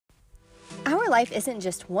life isn't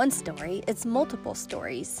just one story, it's multiple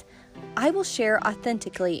stories. I will share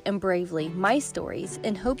authentically and bravely my stories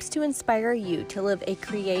in hopes to inspire you to live a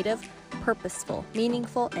creative, purposeful,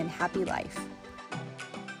 meaningful, and happy life.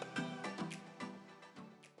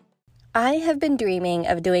 I have been dreaming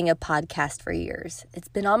of doing a podcast for years. It's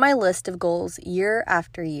been on my list of goals year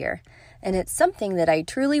after year, and it's something that I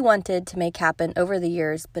truly wanted to make happen over the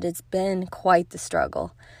years, but it's been quite the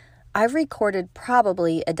struggle. I've recorded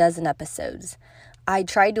probably a dozen episodes. I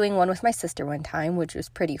tried doing one with my sister one time, which was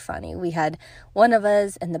pretty funny. We had one of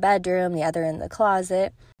us in the bedroom, the other in the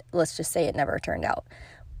closet. Let's just say it never turned out.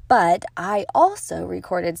 But I also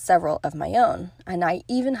recorded several of my own, and I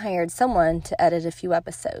even hired someone to edit a few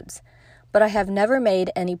episodes. But I have never made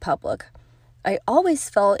any public. I always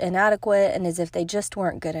felt inadequate and as if they just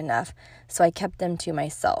weren't good enough, so I kept them to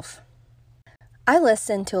myself. I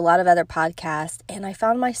listened to a lot of other podcasts, and I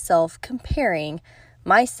found myself comparing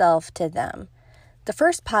myself to them. The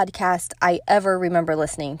first podcast I ever remember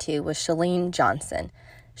listening to was Chalene Johnson.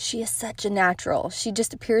 She is such a natural. She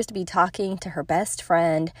just appears to be talking to her best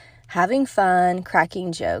friend, having fun,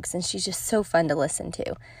 cracking jokes, and she's just so fun to listen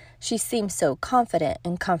to. She seems so confident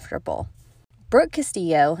and comfortable. Brooke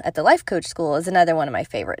Castillo at the Life Coach School is another one of my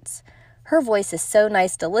favorites. Her voice is so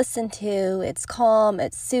nice to listen to. It's calm,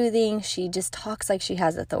 it's soothing. She just talks like she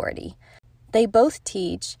has authority. They both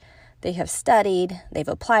teach. They have studied, they've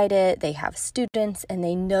applied it, they have students, and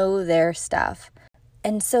they know their stuff.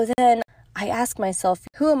 And so then I ask myself,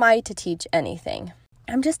 who am I to teach anything?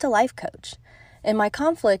 I'm just a life coach. And my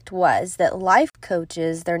conflict was that life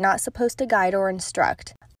coaches, they're not supposed to guide or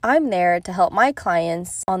instruct. I'm there to help my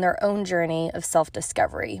clients on their own journey of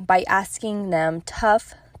self-discovery by asking them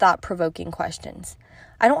tough, thought-provoking questions.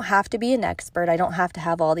 I don't have to be an expert. I don't have to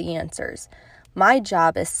have all the answers. My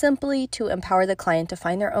job is simply to empower the client to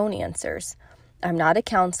find their own answers. I'm not a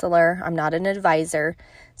counselor. I'm not an advisor.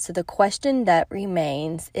 So the question that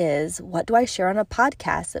remains is, what do I share on a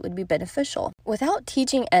podcast that would be beneficial? Without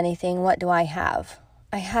teaching anything, what do I have?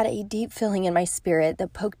 I had a deep feeling in my spirit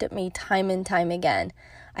that poked at me time and time again.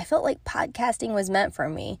 I felt like podcasting was meant for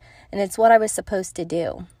me, and it's what I was supposed to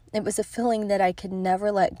do. It was a feeling that I could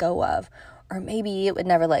never let go of, or maybe it would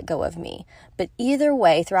never let go of me. But either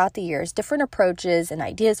way, throughout the years, different approaches and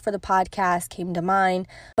ideas for the podcast came to mind,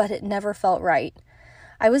 but it never felt right.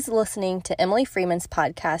 I was listening to Emily Freeman's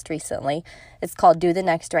podcast recently. It's called Do the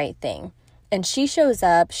Next Right Thing. And she shows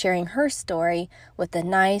up sharing her story with a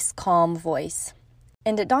nice, calm voice.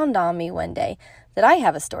 And it dawned on me one day that I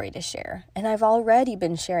have a story to share, and I've already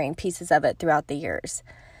been sharing pieces of it throughout the years.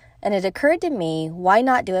 And it occurred to me, why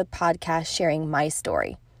not do a podcast sharing my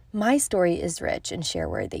story? My story is rich and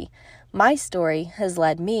share-worthy. My story has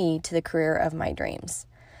led me to the career of my dreams.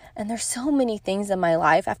 And there's so many things in my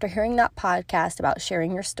life, after hearing that podcast about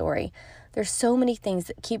sharing your story, there's so many things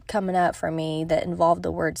that keep coming up for me that involve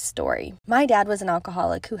the word story. My dad was an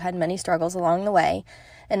alcoholic who had many struggles along the way,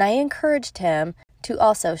 and I encouraged him to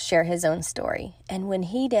also share his own story. And when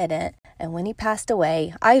he didn't, and when he passed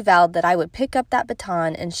away, I vowed that I would pick up that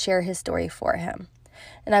baton and share his story for him.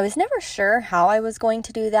 And I was never sure how I was going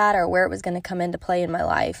to do that or where it was going to come into play in my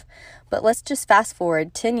life. But let's just fast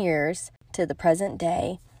forward 10 years to the present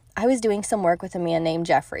day. I was doing some work with a man named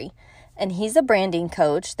Jeffrey, and he's a branding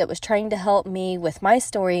coach that was trying to help me with my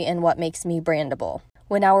story and what makes me brandable.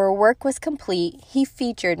 When our work was complete, he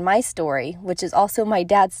featured my story, which is also my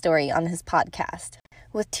dad's story, on his podcast.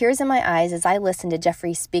 With tears in my eyes as I listened to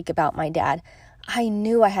Jeffrey speak about my dad, I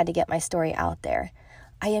knew I had to get my story out there.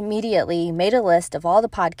 I immediately made a list of all the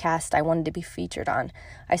podcasts I wanted to be featured on.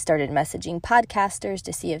 I started messaging podcasters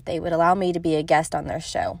to see if they would allow me to be a guest on their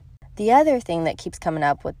show. The other thing that keeps coming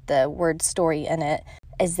up with the word story in it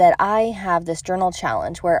is that I have this journal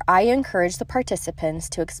challenge where I encourage the participants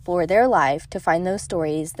to explore their life to find those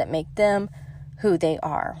stories that make them who they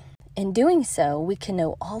are. In doing so, we can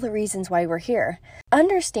know all the reasons why we're here.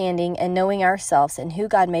 Understanding and knowing ourselves and who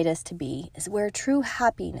God made us to be is where true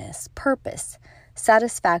happiness, purpose,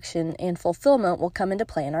 satisfaction, and fulfillment will come into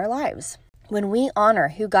play in our lives. When we honor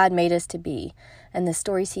who God made us to be and the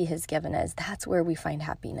stories He has given us, that's where we find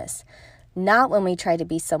happiness, not when we try to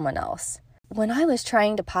be someone else. When I was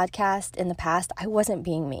trying to podcast in the past, I wasn't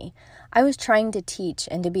being me. I was trying to teach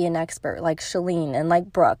and to be an expert like Chalene and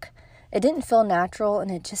like Brooke. It didn't feel natural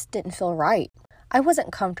and it just didn't feel right. I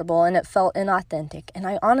wasn't comfortable and it felt inauthentic, and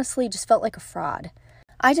I honestly just felt like a fraud.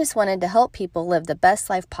 I just wanted to help people live the best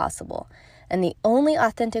life possible, and the only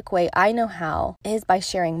authentic way I know how is by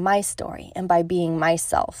sharing my story and by being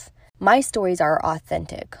myself. My stories are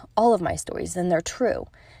authentic, all of my stories, and they're true,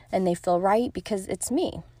 and they feel right because it's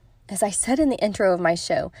me. As I said in the intro of my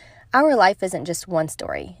show, Our life isn't just one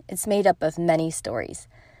story. It's made up of many stories.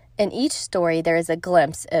 In each story, there is a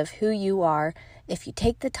glimpse of who you are if you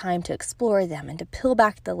take the time to explore them and to peel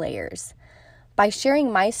back the layers. By sharing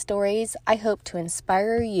my stories, I hope to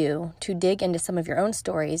inspire you to dig into some of your own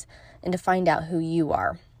stories and to find out who you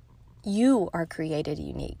are. You are created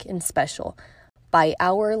unique and special by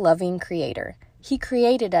our loving Creator. He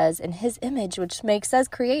created us in His image, which makes us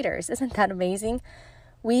creators. Isn't that amazing?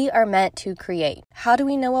 We are meant to create. How do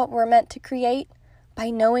we know what we're meant to create?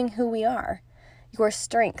 By knowing who we are. Your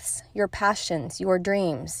strengths, your passions, your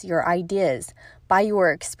dreams, your ideas, by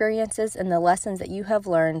your experiences and the lessons that you have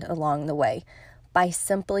learned along the way, by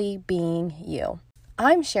simply being you.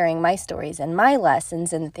 I'm sharing my stories and my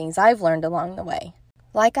lessons and the things I've learned along the way.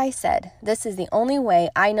 Like I said, this is the only way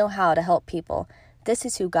I know how to help people. This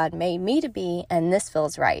is who God made me to be, and this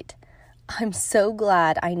feels right. I'm so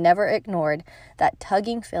glad I never ignored that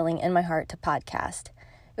tugging feeling in my heart to podcast.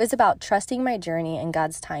 It was about trusting my journey and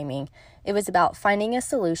God's timing. It was about finding a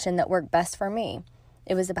solution that worked best for me.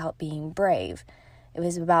 It was about being brave. It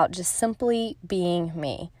was about just simply being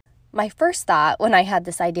me. My first thought when I had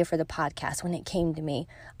this idea for the podcast, when it came to me,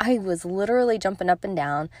 I was literally jumping up and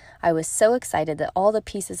down. I was so excited that all the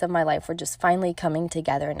pieces of my life were just finally coming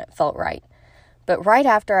together and it felt right. But right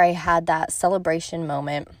after I had that celebration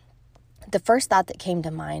moment, the first thought that came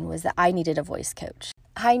to mind was that I needed a voice coach.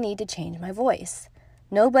 I need to change my voice.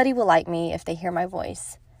 Nobody will like me if they hear my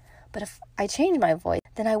voice. But if I change my voice,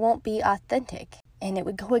 then I won't be authentic. And it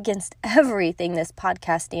would go against everything this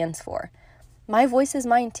podcast stands for. My voice is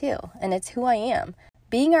mine too, and it's who I am.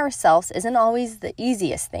 Being ourselves isn't always the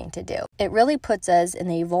easiest thing to do. It really puts us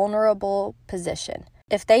in a vulnerable position.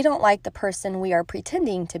 If they don't like the person we are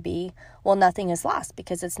pretending to be, well, nothing is lost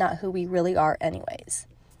because it's not who we really are anyways.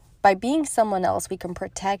 By being someone else, we can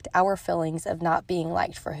protect our feelings of not being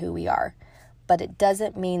liked for who we are. But it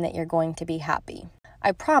doesn't mean that you're going to be happy.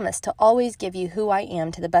 I promise to always give you who I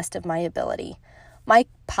am to the best of my ability. My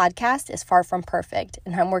podcast is far from perfect,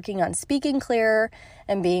 and I'm working on speaking clearer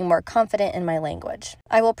and being more confident in my language.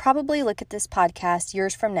 I will probably look at this podcast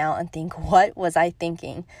years from now and think, what was I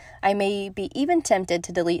thinking? I may be even tempted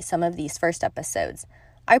to delete some of these first episodes.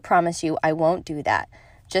 I promise you I won't do that.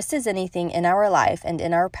 Just as anything in our life and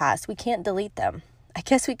in our past, we can't delete them. I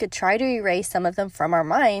guess we could try to erase some of them from our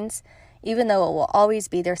minds, even though it will always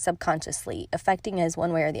be there subconsciously, affecting us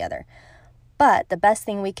one way or the other. But the best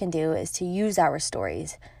thing we can do is to use our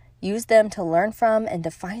stories, use them to learn from and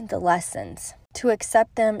to find the lessons, to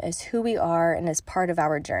accept them as who we are and as part of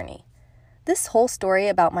our journey. This whole story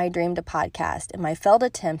about my dream to podcast and my failed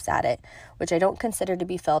attempts at it, which I don't consider to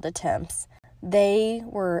be failed attempts, they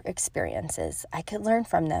were experiences. I could learn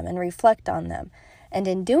from them and reflect on them. And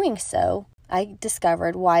in doing so, I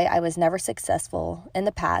discovered why I was never successful in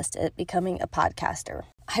the past at becoming a podcaster.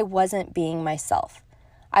 I wasn't being myself.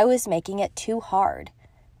 I was making it too hard.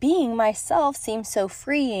 Being myself seemed so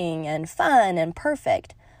freeing and fun and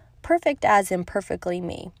perfect. Perfect as in perfectly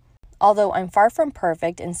me. Although I'm far from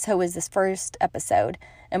perfect, and so is this first episode,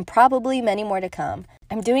 and probably many more to come,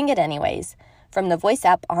 I'm doing it anyways, from the voice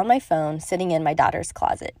app on my phone sitting in my daughter's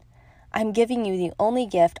closet. I'm giving you the only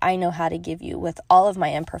gift I know how to give you with all of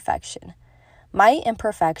my imperfection. My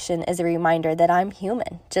imperfection is a reminder that I'm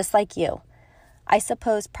human, just like you. I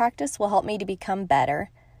suppose practice will help me to become better,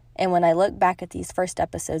 and when I look back at these first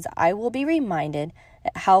episodes, I will be reminded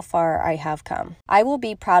at how far I have come. I will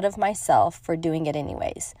be proud of myself for doing it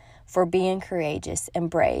anyways, for being courageous and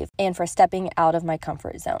brave, and for stepping out of my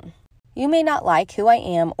comfort zone. You may not like who I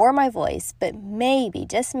am or my voice, but maybe,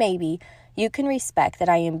 just maybe, you can respect that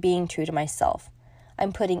I am being true to myself.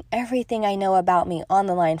 I'm putting everything I know about me on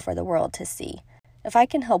the line for the world to see. If I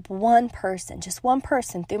can help one person, just one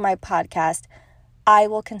person through my podcast, I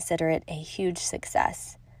will consider it a huge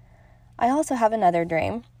success. I also have another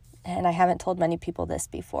dream, and I haven't told many people this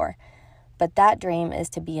before, but that dream is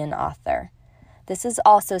to be an author. This is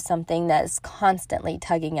also something that is constantly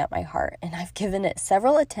tugging at my heart, and I've given it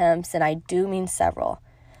several attempts, and I do mean several.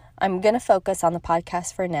 I'm going to focus on the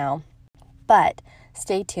podcast for now, but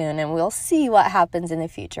stay tuned, and we'll see what happens in the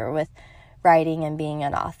future with writing and being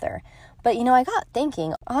an author. But, I got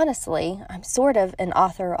thinking, honestly, I'm sort of an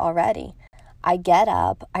author already. I get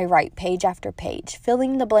up, I write page after page,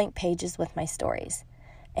 filling the blank pages with my stories.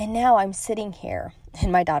 And now I'm sitting here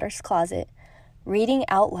in my daughter's closet, reading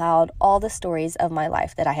out loud all the stories of my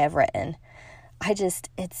life that I have written.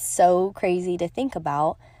 It's so crazy to think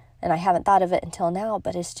about, and I haven't thought of it until now,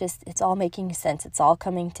 but it's all making sense. It's all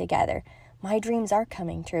coming together. My dreams are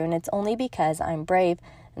coming true, and it's only because I'm brave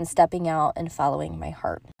and stepping out and following my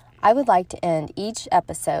heart. I would like to end each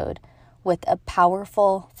episode with a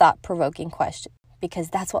powerful, thought-provoking question. because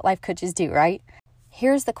that's what life coaches do, right?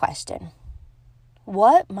 Here's the question.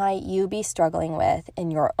 What might you be struggling with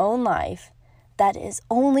in your own life that is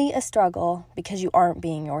only a struggle because you aren't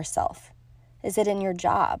being yourself? Is it in your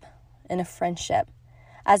job, in a friendship,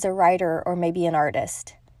 as a writer, or maybe an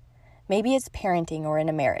artist? Maybe it's parenting or in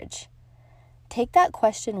a marriage. Take that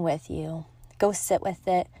question with you. Go sit with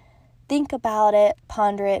it. Think about it,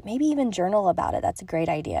 ponder it, maybe even journal about it. That's a great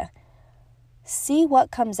idea. See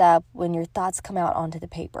what comes up when your thoughts come out onto the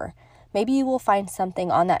paper. Maybe you will find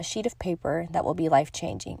something on that sheet of paper that will be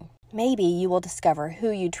life-changing. Maybe you will discover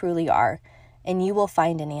who you truly are, and you will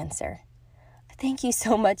find an answer. Thank you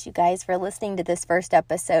so much, you guys, for listening to this first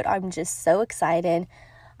episode. I'm just so excited.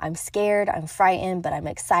 I'm scared, I'm frightened, but I'm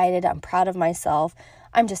excited. I'm proud of myself.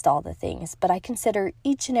 I'm just all the things. But I consider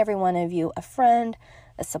each and every one of you a friend,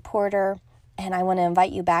 a supporter, and I want to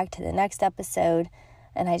invite you back to the next episode.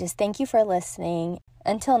 And I just thank you for listening.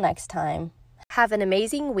 Until next time, have an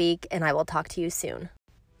amazing week, and I will talk to you soon.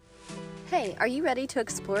 Hey, are you ready to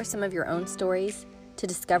explore some of your own stories, to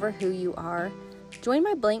discover who you are? Join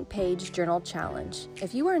my Blank Page Journal Challenge.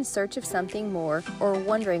 If you are in search of something more or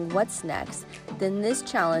wondering what's next, then this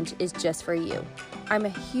challenge is just for you. I'm a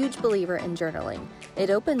huge believer in journaling. It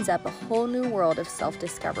opens up a whole new world of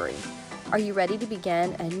self-discovery. Are you ready to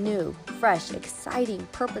begin a new, fresh, exciting,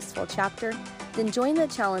 purposeful chapter? Then join the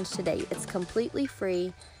challenge today. It's completely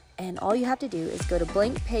free, and all you have to do is go to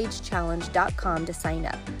blankpagechallenge.com to sign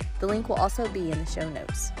up. The link will also be in the show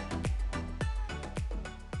notes.